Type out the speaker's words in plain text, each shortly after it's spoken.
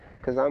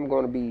because I'm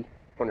going to be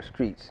on the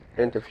streets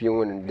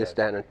interviewing and this,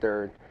 that, and the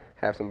third.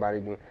 Have somebody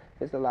doing.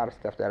 There's a lot of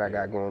stuff that I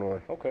got going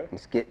on. Okay. And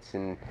skits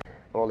and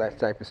all that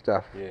type of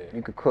stuff. Yeah.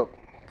 You could cook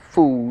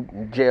food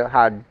in jail,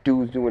 how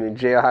dudes doing in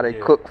jail, how they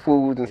cook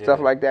foods and stuff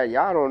like that.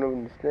 Y'all don't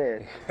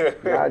understand.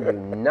 Y'all do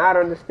not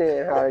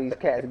understand how these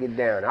cats get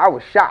down. I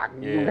was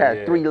shocked. You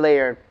had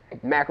 3-layer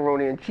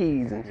macaroni and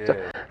cheese and stuff.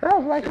 I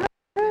was like,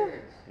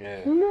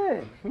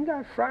 man, we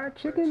got fried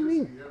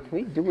chicken.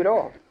 We do it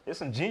all. There's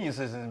some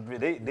geniuses, and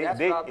they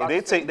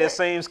take that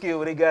same skill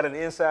they got on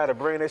the inside and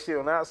bring that shit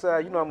on the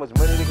outside. You know how much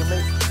money they can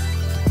make?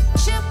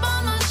 Chip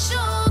on my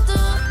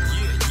shoulder.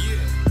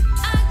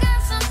 I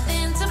got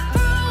something to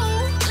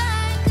prove,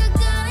 like a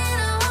gun in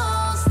a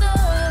holster.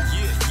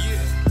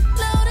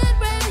 Loaded,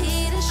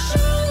 ready to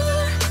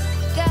shoot.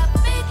 Got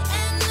big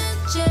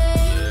energy.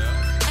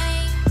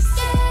 Ain't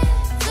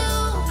scared to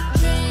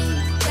dream.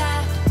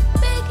 Got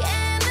big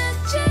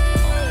energy.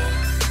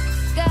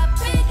 Got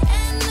big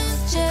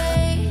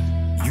energy.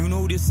 You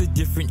know this a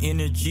different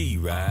energy,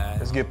 right?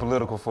 Let's get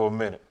political for a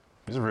minute.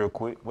 Just real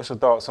quick. What's your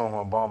thoughts on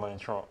Obama and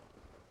Trump?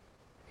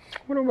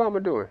 What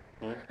Obama doing?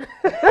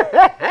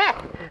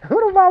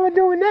 What Obama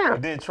doing now?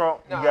 Then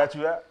Trump, he got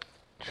you out?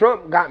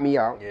 Trump got me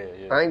out.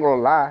 I ain't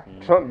gonna lie.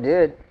 Trump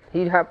did.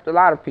 He helped a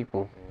lot of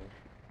people.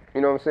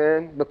 You know what I'm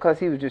saying? Because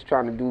he was just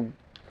trying to do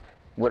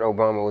what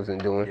Obama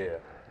wasn't doing.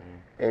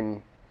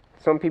 And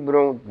some people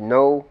don't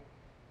know.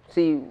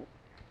 See,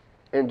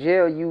 in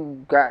jail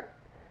you got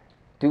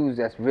dudes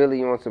that's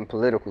really on some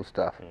political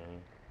stuff.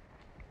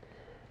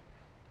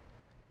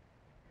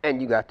 And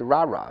you got the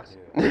rah-rahs.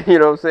 You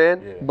know what I'm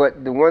saying?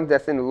 But the ones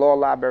that's in the law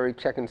library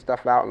checking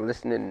stuff out and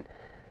listening,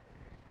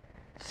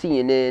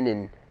 CNN,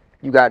 and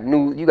you got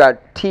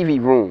TV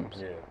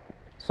rooms.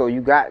 So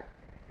you got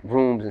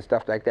rooms and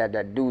stuff like that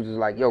dudes is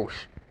like, yo,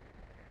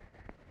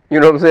 you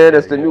know what I'm saying?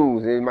 That's the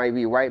news. It might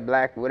be white,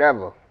 black,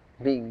 whatever.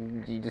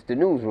 Just the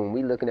newsroom.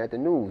 We looking at the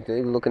news.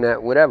 They looking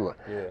at whatever.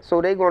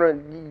 So they gonna,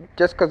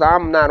 just because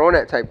I'm not on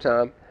that type of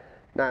time,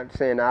 not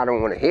saying I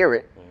don't want to hear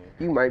it,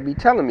 you might be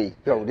telling me,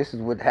 yo, this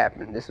is what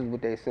happened. This is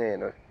what they're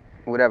saying, or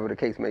whatever the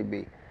case may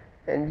be.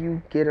 And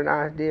you get an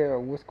idea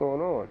of what's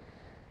going on.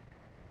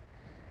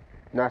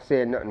 Not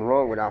saying nothing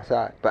wrong with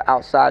outside, but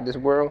outside this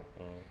world,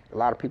 a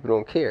lot of people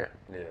don't care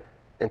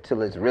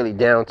until it's really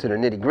down to the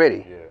nitty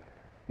gritty.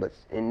 But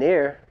in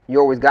there, you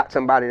always got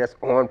somebody that's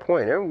on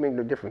point. It don't make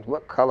no difference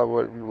what color,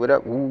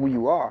 whatever, who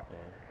you are.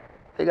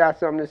 They got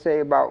something to say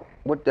about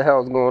what the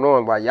hell's going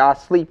on while y'all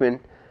sleeping,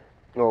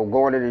 or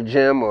going to the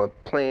gym, or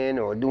playing,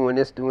 or doing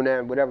this, doing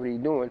that, whatever you're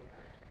doing.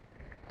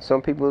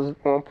 Some people is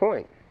on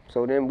point.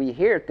 So then we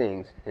hear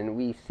things, and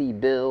we see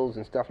bills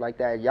and stuff like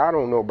that. Y'all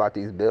don't know about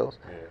these bills.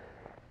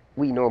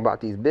 We know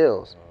about these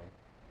bills.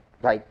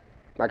 Like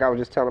I was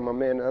just telling my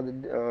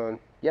man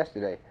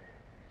yesterday,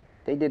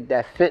 they did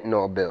that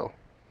fentanyl bill.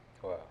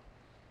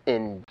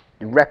 And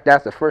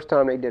that's the first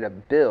time they did a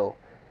bill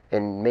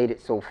and made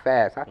it so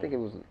fast. I think it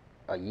was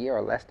a year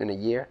or less than a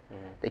year.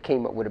 They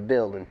came up with a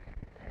bill, and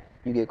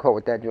you get caught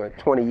with that joint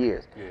 20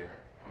 years.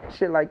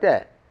 Shit like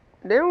that.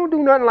 They don't do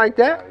nothing like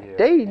that.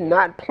 They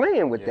not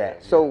playing with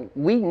that. So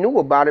we knew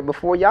about it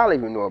before y'all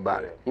even knew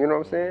about it. You know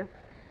what I'm saying?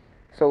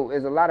 So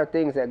there's a lot of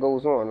things that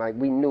goes on. Like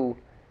we knew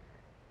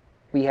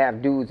we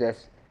have dudes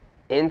that's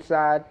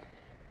inside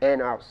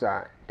and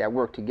outside that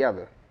work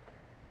together.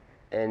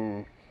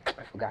 And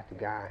I forgot the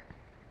guy.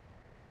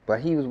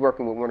 But he was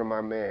working with one of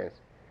my mans,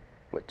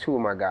 with two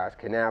of my guys,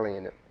 Canali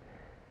and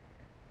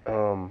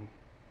them,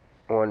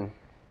 on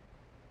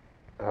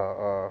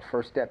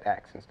First Step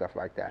Acts and stuff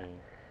like that.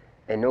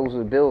 And those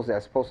are bills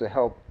that's supposed to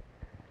help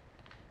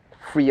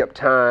free up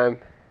time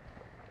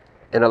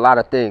and a lot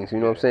of things, you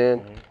know what I'm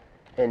saying?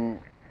 And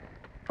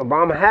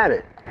Obama had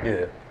it.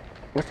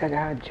 What's that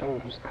guy,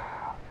 Jones?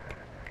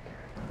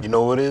 You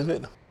know what is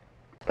it?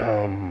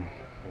 I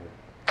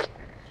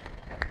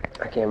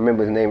can't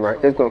remember his name right.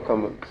 It's gonna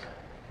come up.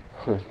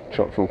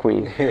 Trump from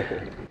Queens.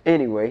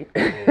 Anyway.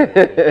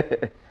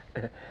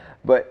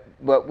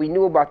 But we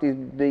knew about these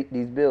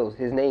bills.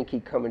 His name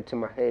keep coming to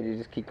my head. It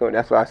just keep going.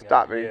 That's why I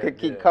stopped. It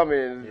keep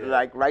coming,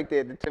 like right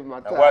there at the tip of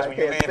my tongue. Watch when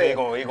you leave, he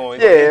gonna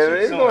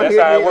get you soon. That's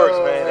how it works,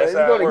 man. That's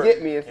how it works. It's gonna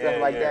get me and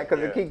stuff like that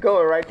because it keep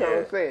going right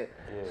there. I'm saying.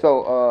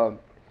 So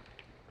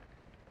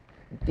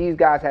these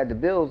guys had the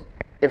bills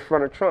in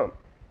front of Trump,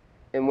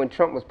 and when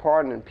Trump was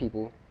pardoning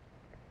people,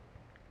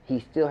 he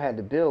still had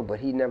the bill, but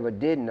he never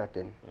did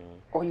nothing.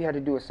 All you had to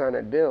do was sign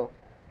that bill.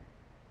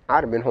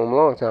 I'd have been home a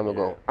long time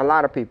ago. A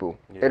lot of people.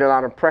 It had a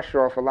lot of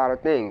pressure off a lot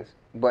of things,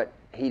 but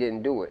he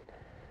didn't do it.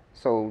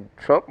 So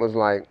Trump was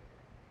like,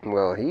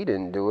 well, he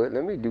didn't do it.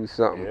 Let me do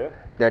something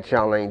that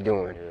y'all ain't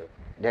doing,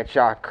 that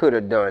y'all could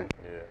have done.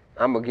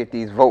 I'm going to get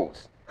these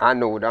votes. I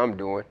know what I'm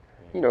doing.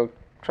 You know,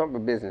 Trump a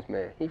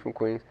businessman. He from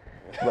Queens,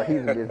 but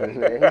he's a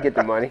businessman. He get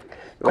the money.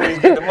 Queens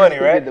get the money,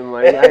 right? He get the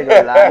money. I ain't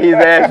gonna lie. His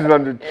ass is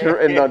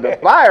under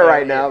fire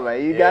right now, but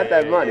he got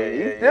that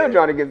money. He's still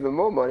trying to get some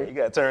more money. He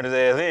got to turn his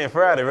ass in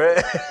Friday,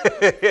 right?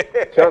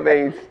 Trump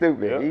ain't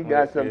stupid. He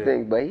got some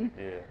things, but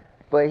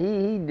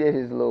he did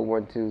his little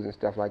 1-2s and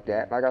stuff like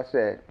that. Like I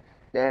said,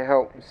 that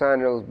helped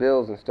signing those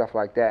bills and stuff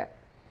like that.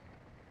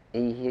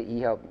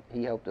 He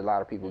helped a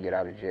lot of people get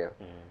out of jail.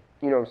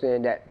 You know what I'm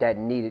saying? That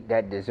needed,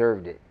 that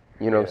deserved it.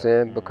 You know what I'm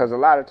saying? Because a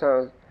lot of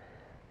times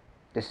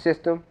the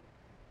system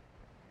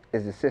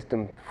is the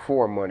system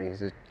for money.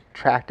 It's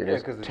attracted.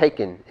 It's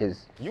taken.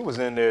 You was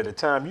in there at the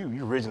time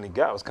you originally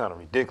got was kind of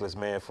ridiculous,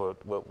 man, for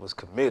what was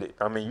committed.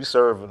 I mean, you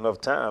served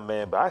enough time,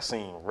 man, but I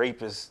seen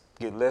rapists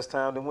get less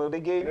time than what they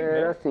gave you,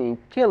 man. I seen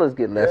killers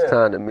get less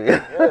time than me.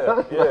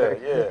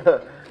 Yeah.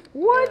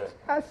 What?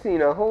 I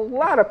seen a whole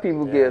lot of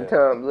people get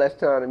less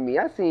time than me.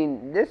 I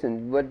seen,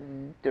 listen, but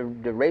the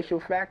racial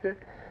factor,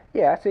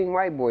 I seen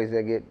white boys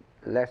that get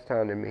less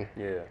time than me.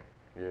 Yeah.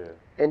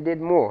 And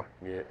did more.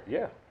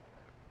 Yeah.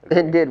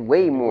 And did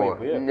way more.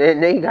 And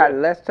they got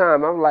less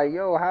time. I'm like,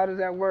 yo, how does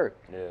that work?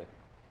 Yeah.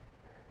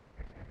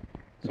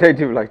 They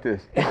do like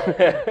this. You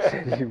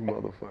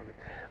motherfucker.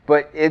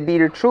 But it be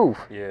the truth.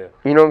 Yeah.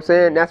 You know what I'm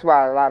saying? That's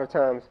why a lot of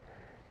times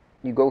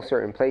you go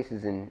certain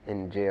places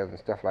in jails and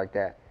stuff like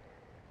that.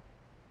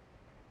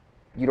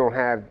 You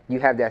have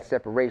that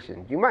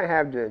separation. You might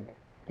have the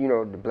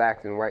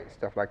blacks and whites and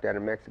stuff like that,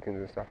 and Mexicans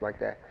and stuff like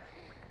that.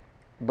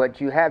 But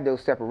you have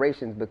those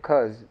separations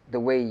because the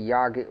way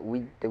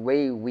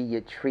we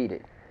get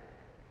treated.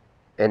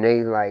 And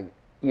they like,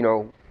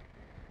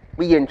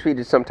 we getting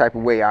treated some type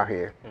of way out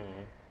here.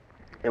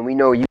 And we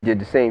know you did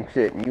the same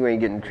shit and you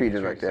ain't getting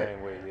treated like that.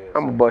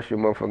 I'm gonna bust your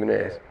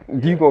motherfucking ass.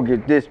 You gonna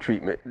get this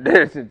treatment.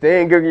 If they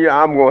ain't giving you,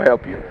 I'm gonna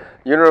help you.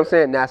 You know what I'm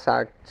saying? That's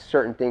how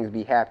certain things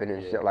be happening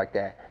and shit like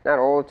that. Not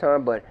all the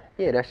time, but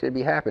that shit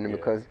be happening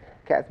because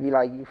cats be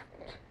like, you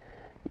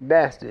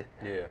bastard.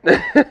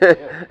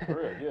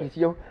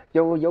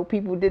 Your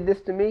people did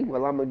this to me.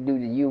 Well, I'm gonna do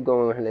to you.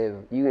 Gonna live.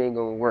 You ain't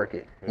gonna work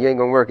it. You ain't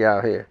gonna work it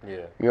out here.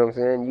 You know what I'm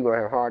saying? You gonna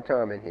have a hard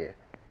time in here.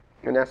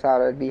 And that's how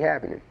that be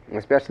happening.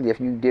 Especially if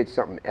you did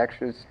something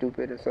extra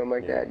stupid or something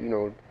like that.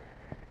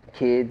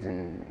 Kids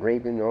and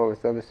raping and all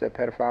this other stuff,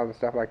 pedophiles and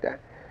stuff like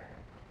that.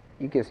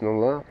 You get no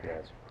love.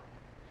 Gotcha.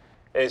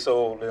 Hey,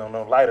 so on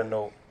a lighter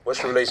note,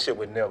 what's your relationship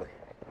with Nelly?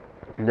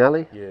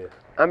 Nelly? Yeah.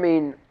 I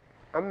mean,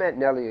 I met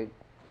Nelly a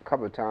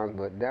couple of times,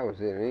 but that was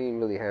it. I ain't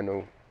really had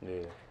no.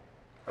 Yeah.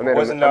 I met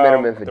him in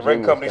Virginia. The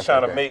record company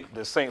trying to make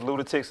the St.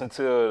 Lunatics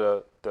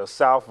into the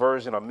South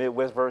version or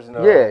Midwest version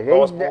of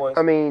Lost Boys?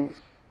 I mean,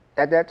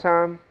 at that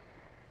time,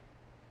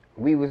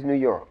 we was New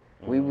York.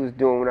 We was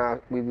doing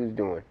what we was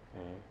doing.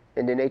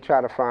 And then they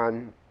try to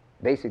find,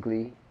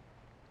 basically,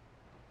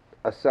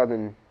 a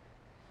Southern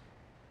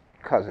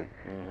cousin,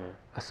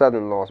 a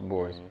Southern Lost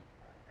Boys.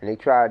 And they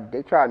tried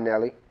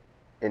Nelly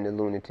and the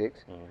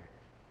Lunatics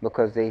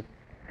because they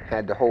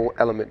had the whole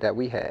element that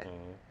we had.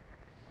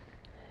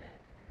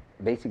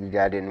 Basically,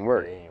 that didn't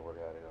work. It ain't work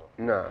out at all.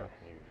 Nah.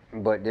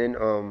 But then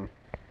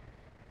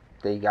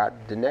they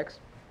got the next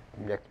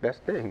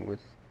best thing with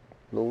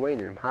Lil Wayne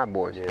and them Hot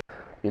Boys. You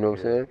know what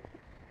I'm saying?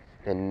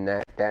 And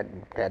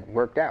that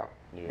worked out.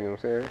 You know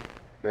what I'm saying?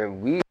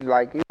 And we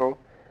like,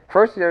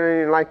 first I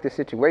didn't like the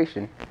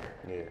situation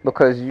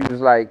because you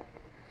was like,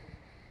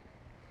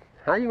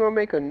 how you gonna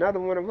make another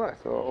one of us?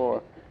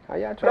 Or how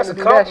y'all trying to do that shit? That's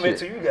a compliment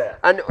to you guys.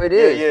 I know it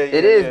is.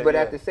 It is, but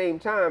at the same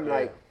time,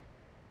 like,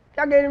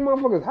 y'all gave them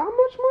motherfuckers how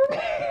much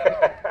money?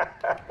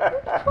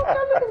 What the fuck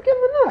y'all niggas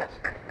giving us?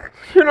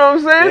 You know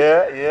what I'm saying?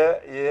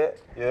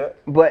 Yeah.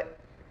 But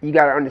you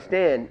gotta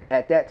understand,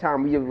 at that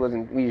time we was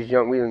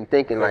young, we wasn't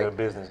thinking like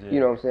business, you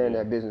know what I'm saying,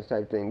 that business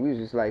type thing. We was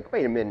just like,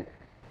 wait a minute,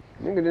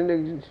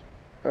 nigga,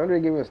 how did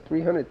they give us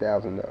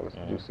 $300,000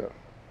 to do something?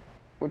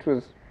 Which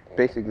was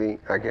basically,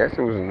 I guess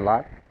it was a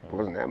lot. It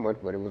wasn't that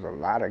much, but it was a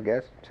lot, I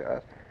guess, to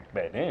us.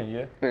 Back then,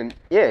 yeah. And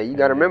you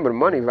gotta remember the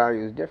money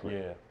value is different.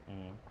 Yeah.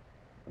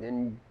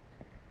 Then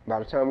by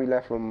the time we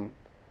left from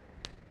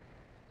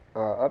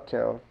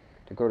Uptown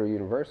to go to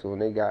Universal,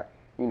 and they got,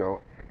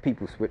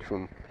 people switched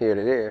from here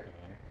to there.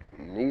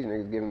 And these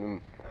niggas giving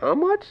them, how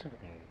much?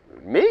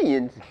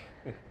 Millions?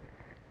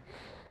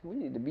 We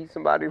need to beat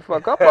somebody the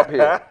fuck up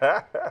here.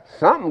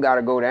 Something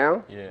gotta go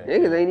down.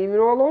 Niggas ain't even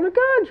all on the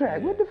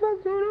contract. What the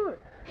fuck's going on?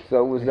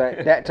 So it was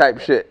that type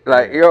of shit.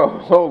 Like, yo,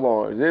 hold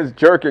on, there's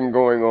jerking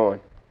going on.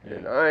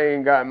 And I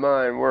ain't got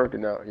mine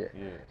working out yet.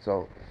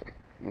 So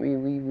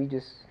we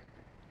just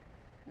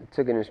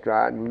took it in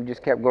stride, and we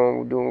just kept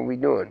going doing what we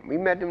doing. We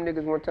met them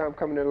niggas one time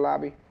coming to the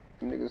lobby.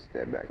 Them niggas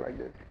stepped back like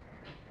this.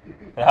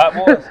 The Hot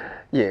Boys?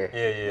 Yeah.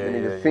 The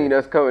niggas seen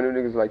us coming, them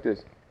niggas like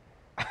this.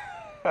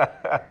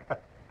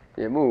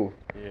 Move.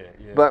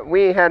 But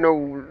we ain't had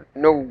no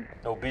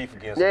beef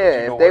against them.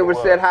 Yeah, if they would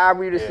said hi,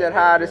 we would have said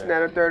hi, this and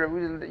that and third.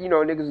 We just,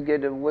 niggas would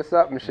get the what's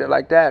up and shit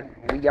like that.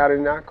 We got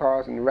in our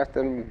cars, and the rest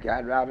of them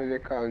got out of their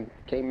car and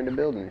came in the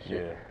building and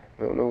shit.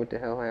 We don't know what the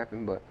hell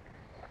happened, but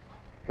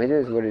it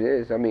is what it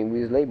is. I mean,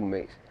 we was label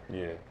mates.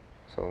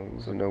 So it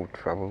was no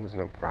trouble, it was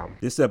no problem.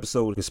 This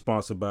episode is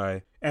sponsored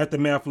by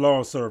Aftermath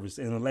Lawn Service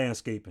and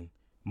Landscaping,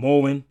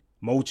 mowing,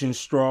 mulching,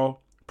 straw,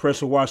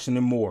 pressure washing,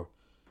 and more.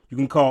 You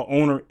can call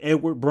owner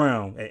Edward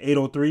Brown at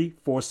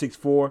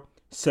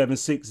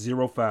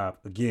 803-464-7605.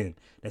 Again,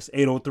 that's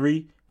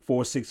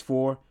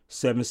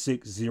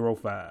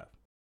 803-464-7605.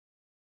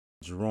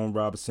 Jerome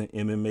Robinson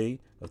MMA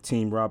of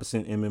Team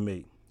Robinson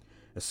MMA,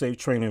 a safe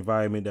training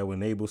environment that will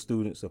enable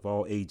students of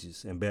all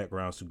ages and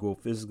backgrounds to grow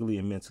physically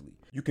and mentally.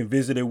 You can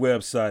visit their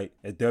website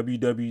at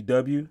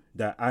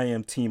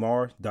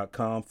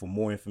www.imteamr.com for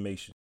more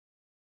information.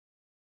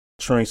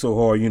 Train So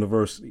Hard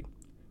University,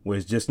 where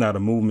it's just not a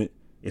movement,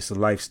 it's a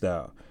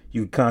lifestyle.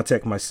 You can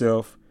contact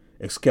myself,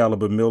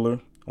 Excalibur Miller,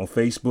 on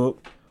Facebook,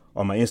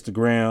 or my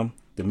Instagram,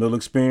 The Miller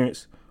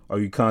Experience, or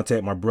you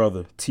contact my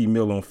brother, T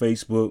Miller, on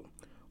Facebook,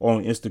 or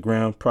on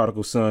Instagram,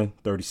 Prodigal Son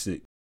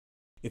 36.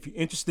 If you're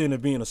interested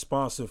in being a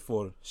sponsor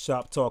for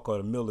Shop Talk or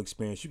the Miller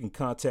Experience, you can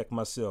contact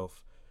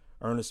myself,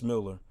 Ernest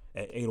Miller,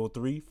 at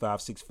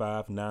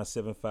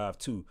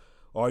 803-565-9752,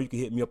 or you can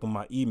hit me up on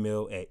my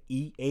email at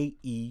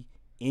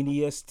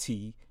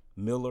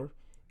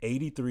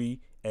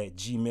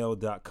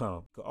eaenestmiller83@gmail.com.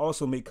 You can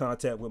also make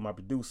contact with my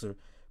producer,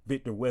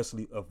 Victor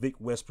Wesley of Vic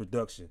West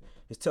Production.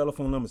 His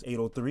telephone number is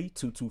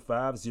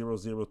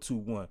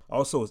 803-225-0021.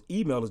 Also, his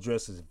email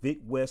address is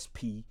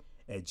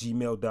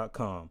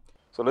vicwestp@gmail.com.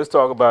 So let's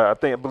talk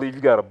about. I believe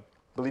you got a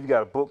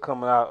book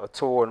coming out, a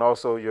tour, and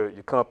also your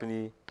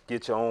company,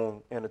 Get Your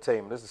Own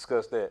Entertainment. Let's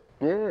discuss that.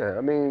 Yeah,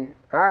 I mean,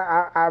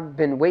 I've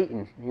been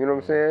waiting. You know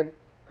what I'm saying?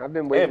 I've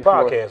been waiting. And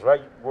podcasts,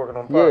 right? You're working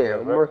on podcasts, yeah,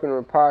 I'm right? working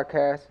on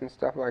podcasts and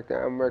stuff like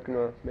that. I'm working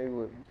on maybe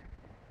with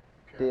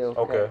Dale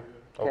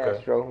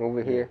Castro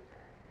over here.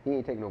 He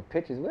ain't taking no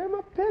pictures. Where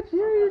my picture?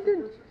 You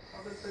didn't.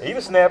 He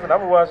was snapping. I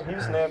was watching. He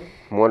was snapping.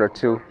 One or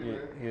two.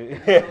 Yeah.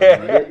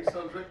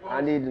 I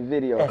need the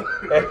video.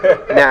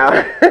 Now,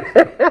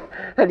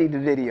 I need the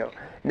video.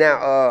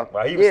 Now,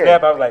 While he was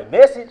snapping, I was like,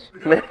 message.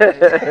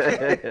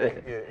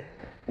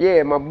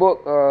 Yeah, my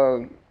book.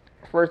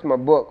 First, my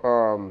book,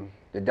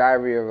 The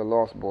Diary of a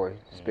Lost Boy,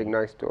 Spigg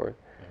Nice story.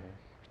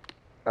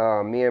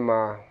 Me and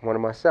one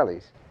of my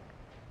cellies,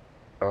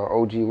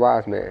 OG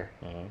Wiseman.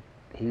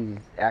 He's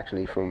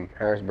actually from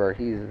Harrisburg.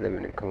 He's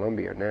living in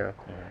Columbia now.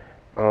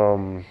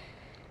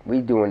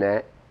 We doing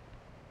that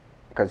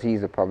because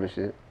he's a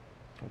publisher.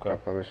 Okay. A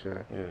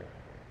publisher. Yeah.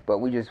 But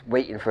we just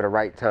waiting for the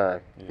right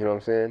time. Yeah. You know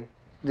what I'm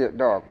saying?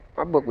 Dog,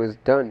 my book was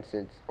done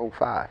since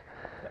 05.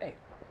 Dang.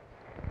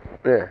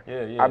 Yeah.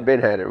 Yeah. I've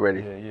been had it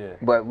ready. Yeah.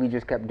 But we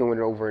just kept doing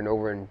it over and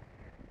over and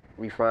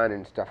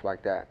refining stuff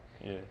like that.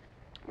 Yeah.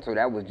 So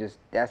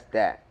that's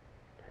that.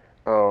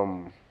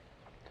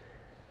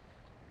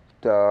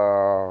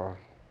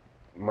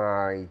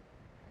 My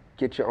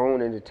Get Your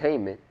Own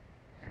Entertainment.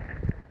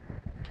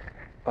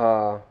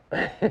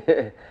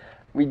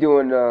 We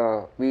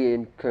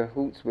in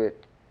cahoots with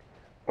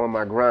On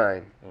My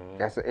Grind.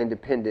 That's an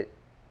independent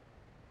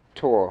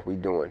tour we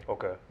doing.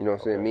 Okay. You know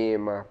what I'm saying? Me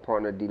and my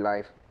partner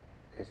D-Life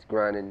is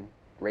grinding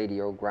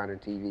radio, grinding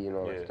TV and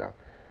all that stuff.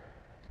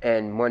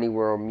 And Money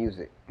World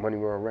Music, Money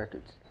World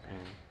Records.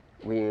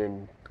 We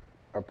in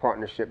a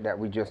partnership that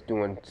we just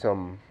doing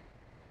some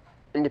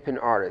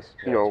independent artists.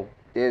 You know,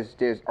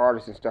 there's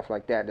artists and stuff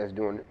like that that's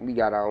doing, we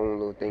got our own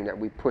little thing that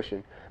we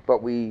pushing,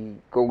 but we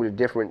go to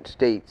different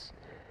states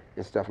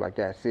and stuff like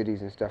that,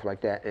 cities and stuff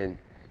like that. And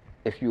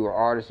if you're an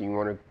artist and you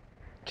want to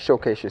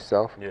showcase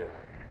yourself,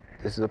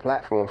 this is a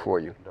platform for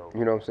you. Dope.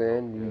 You know what I'm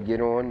saying? You get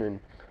on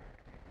and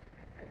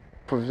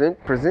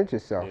present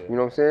yourself. You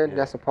know what I'm saying?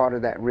 That's a part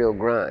of that real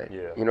grind.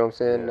 You know what I'm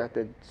saying? Not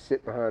to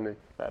sit behind the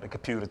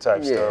computer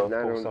type stuff.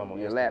 not post on on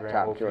your Instagram,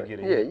 laptop hope you joint. get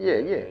a Yeah.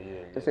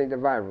 hit. This ain't the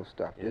viral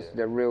stuff. This is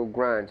the real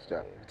grind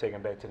stuff.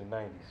 Taking back to the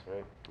 90s,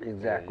 right?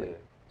 Exactly. Yeah.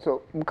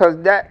 So because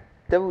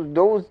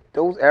those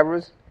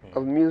eras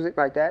of music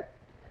like that,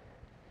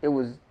 it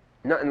was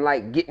nothing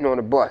like getting on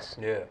a bus.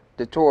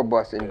 The tour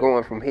bus and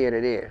going from here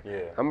to there.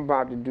 I'm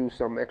about to do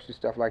some extra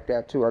stuff like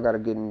that too. I gotta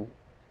get and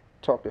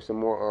talk to some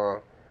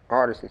more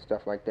artists and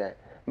stuff like that.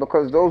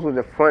 Because those were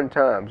the fun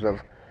times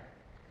of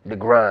the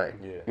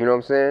grind. You know what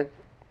I'm saying?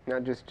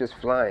 Not just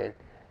flying.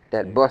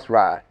 That bus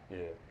ride.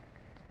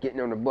 Getting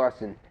on the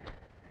bus and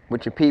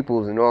with your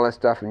peoples and all that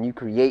stuff and you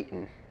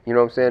creating. You know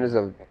what I'm saying? There's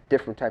a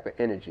different type of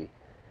energy.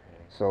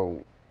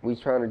 So we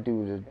trying to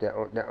do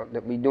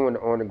that we doing the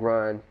On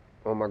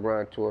My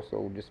Grind tour,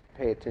 so just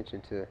pay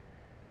attention to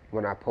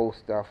when I post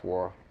stuff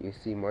or you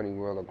see Money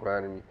World or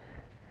Grinding,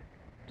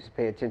 just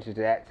pay attention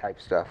to that type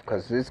of stuff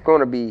because it's going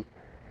to be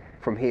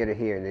from here to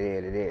here and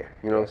there to there.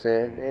 You know what I'm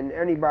saying? And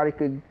anybody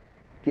could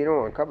get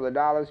on. A couple of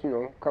dollars,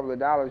 you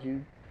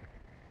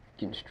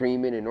can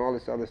stream it and all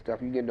this other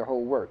stuff. You get the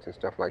whole works and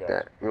stuff like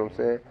that. You know what I'm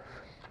saying?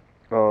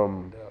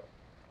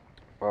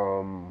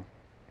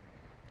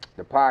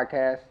 The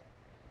podcast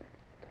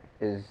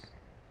is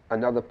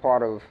another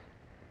part of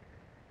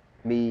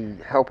me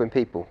helping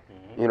people.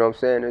 You know what I'm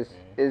saying?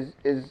 It's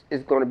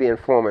going to be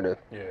informative.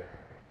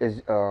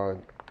 It's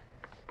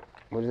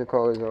what is it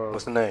called?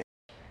 What's the name?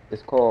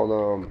 It's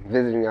called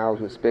Visiting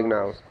Hours with Spigg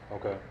Nice.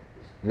 Okay.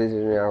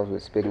 Visiting Hours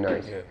with Spigg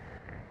Nice. You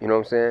know what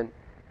I'm saying?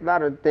 A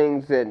lot of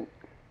things that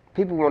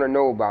people want to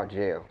know about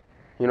jail.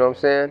 You know what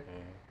I'm saying?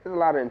 There's a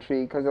lot of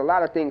intrigue because a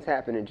lot of things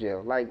happen in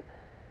jail. Like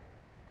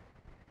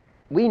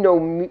we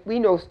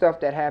know stuff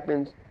that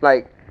happens.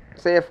 Like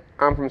say if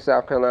I'm from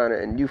South Carolina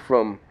and you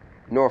from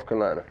North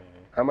Carolina,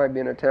 I might be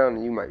in a town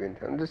and you might be in a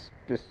town. Just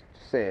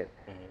saying.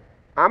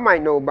 I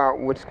might know about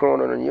what's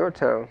going on in your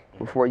town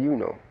before you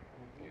know.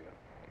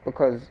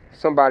 Because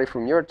somebody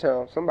from your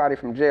town, somebody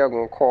from jail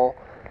gonna call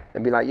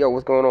and be like, yo,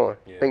 what's going on?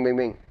 Yeah. Bing, bing,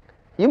 bing.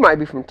 You might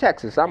be from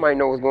Texas. I might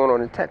know what's going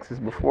on in Texas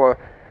before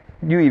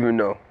you even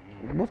know.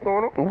 What's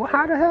going on? Well,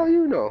 how the hell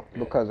you know?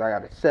 Because I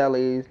got the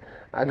cellies.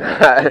 I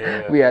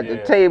got, we had the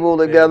table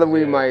together.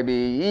 We might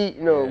be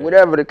eating or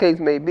whatever the case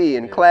may be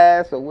in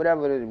class or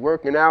whatever,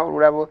 working out,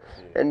 whatever,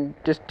 and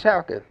just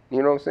talking.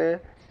 You know what I'm saying?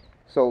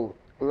 So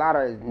a lot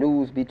of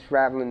news be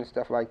traveling and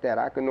stuff like that.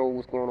 I can know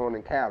what's going on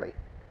in Cali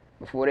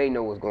before they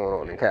know what's going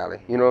on in Cali.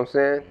 You know what I'm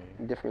saying?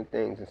 Different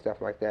things and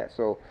stuff like that.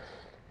 So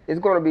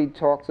it's going to be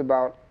talks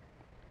about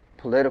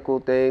political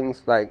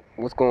things, like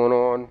what's going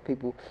on.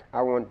 People,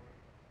 I want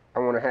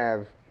to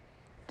have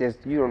this.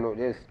 You don't know,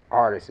 there's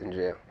artists in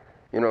jail.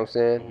 You know what I'm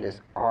saying? There's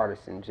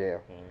artists in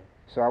jail.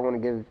 So I want to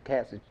give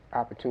cats an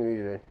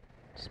opportunity to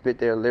spit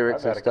their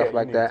lyrics and stuff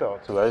like that.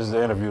 I just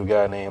interviewed a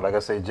guy named, like I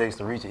say,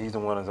 Jason Reach. He's the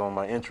one that's on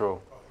my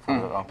intro for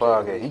the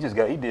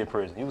podcast. He did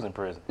prison. He was in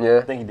prison. Yeah.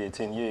 I think he did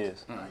 10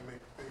 years.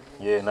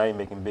 Yeah, now he's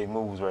making big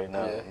moves right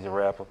now. He's a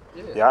rapper.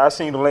 Yeah, I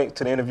seen the link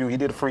to the interview. He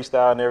did a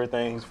freestyle and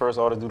everything. He's the first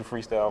artist to do the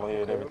freestyle on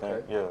here and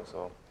everything. Yeah,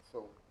 so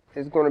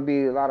it's going to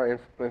be a lot of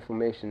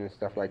information and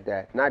stuff like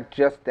that. Not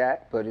just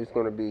that, but it's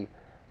going to be,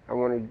 I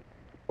want to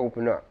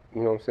open up.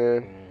 You know what I'm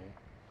saying?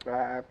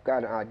 I've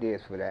got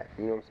ideas for that.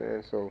 You know what I'm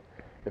saying? So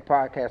the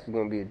podcast is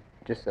going to be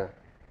just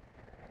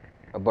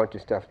a bunch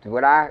of stuff.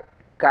 What I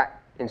got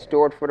in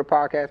store for the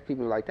podcast,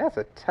 people are like, that's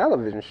a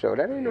television show.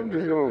 That ain't no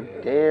just no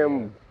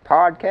damn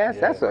podcast.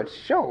 That's a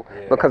show.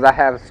 Because I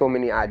have so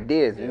many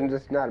ideas. It's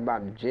just not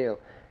about the jail,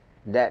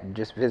 that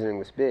just visiting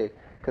with Spigg.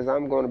 Because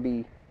I'm going to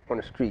be on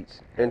the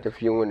streets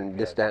interviewing and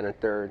this, that, and the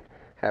third.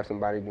 Have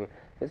somebody doing.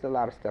 There's a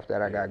lot of stuff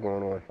that I got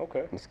going on.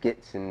 Okay. And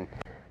skits and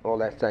all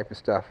that type of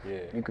stuff.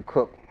 You could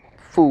cook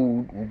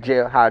food in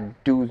jail, how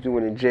dudes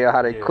doing in jail,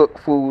 how they cook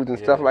foods and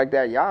stuff like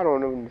that. Y'all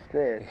don't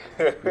understand.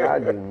 Y'all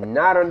do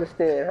not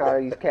understand how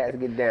these cats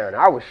get down.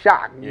 I was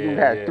shocked. You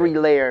had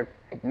 3-layer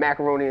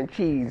macaroni and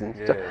cheese and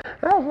stuff.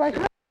 I was like,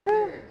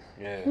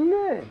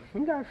 man,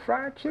 we got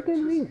fried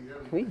chicken.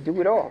 We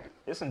do it all.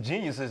 There's some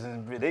geniuses,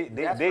 and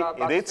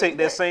they take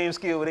that same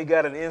skill they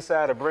got on the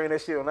inside and bring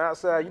that shit on the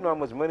outside. You know how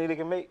much money they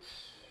can make?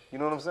 You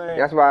know what I'm saying?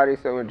 That's why they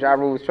said when Ja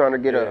Rule was trying to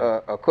get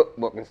a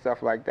cookbook and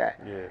stuff like that.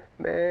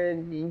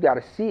 Man, you got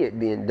to see it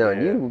being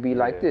done. You would be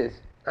like this.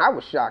 I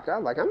was shocked. I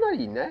was like, I'm not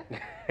eating that.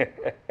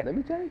 Let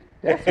me tell you,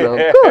 that smells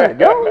good,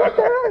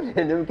 yo.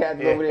 And them cats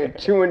over there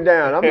chewing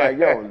down. I'm like,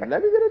 yo,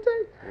 let me get a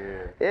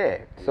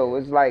taste. So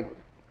it's like,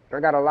 I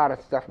got a lot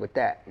of stuff with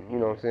that. You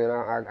know what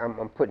I'm saying?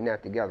 I'm putting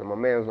that together. My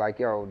man was like,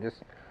 yo,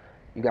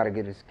 you got to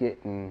get a skit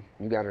and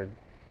you got to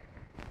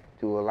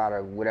do a lot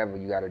of whatever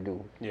you got to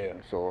do.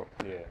 So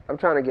I'm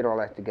trying to get all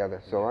that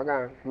together. So I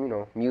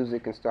got,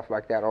 music and stuff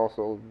like that.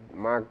 Also,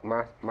 my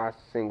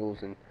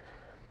singles and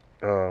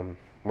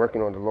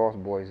working on the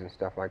Lost Boys and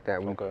stuff like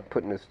that. We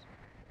putting this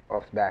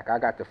off the back. I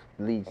got the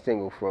lead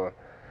single for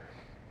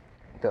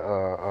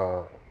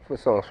the for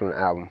songs from the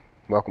album,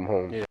 Welcome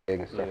Home,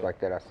 and stuff like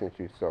that. I sent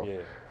you. So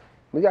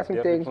we got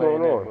some things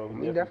going on.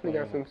 We definitely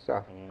got some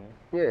stuff.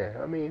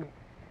 I mean.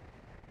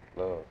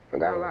 I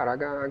got a lot.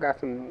 I got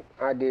some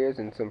ideas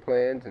and some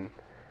plans and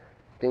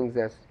things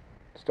that's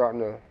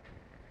starting to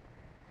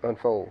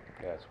unfold.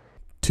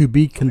 To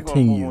be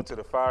continued.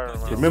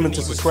 Remember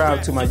to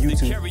subscribe to my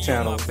YouTube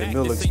channel, The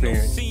Miller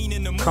Experience.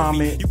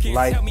 Comment,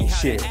 like, and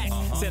share.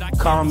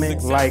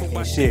 Comment, like,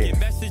 and share.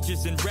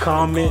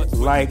 Comment,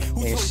 like,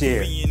 and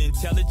share.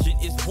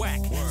 Intelligent is whack,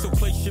 so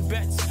place your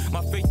bets.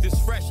 My faith is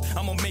fresh,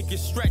 I'm gonna make it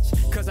stretch.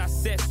 Cause I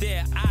sat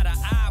there eye to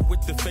eye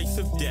with the face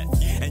of death.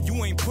 And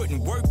you ain't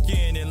putting work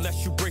in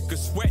unless you break a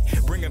sweat.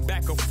 Bringing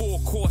back a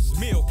 4-course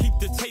meal, keep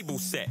the table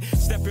set.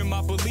 Step in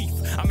my belief,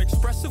 I'm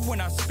expressive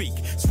when I speak.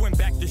 Swim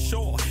back to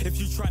shore if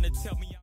you trying to tell me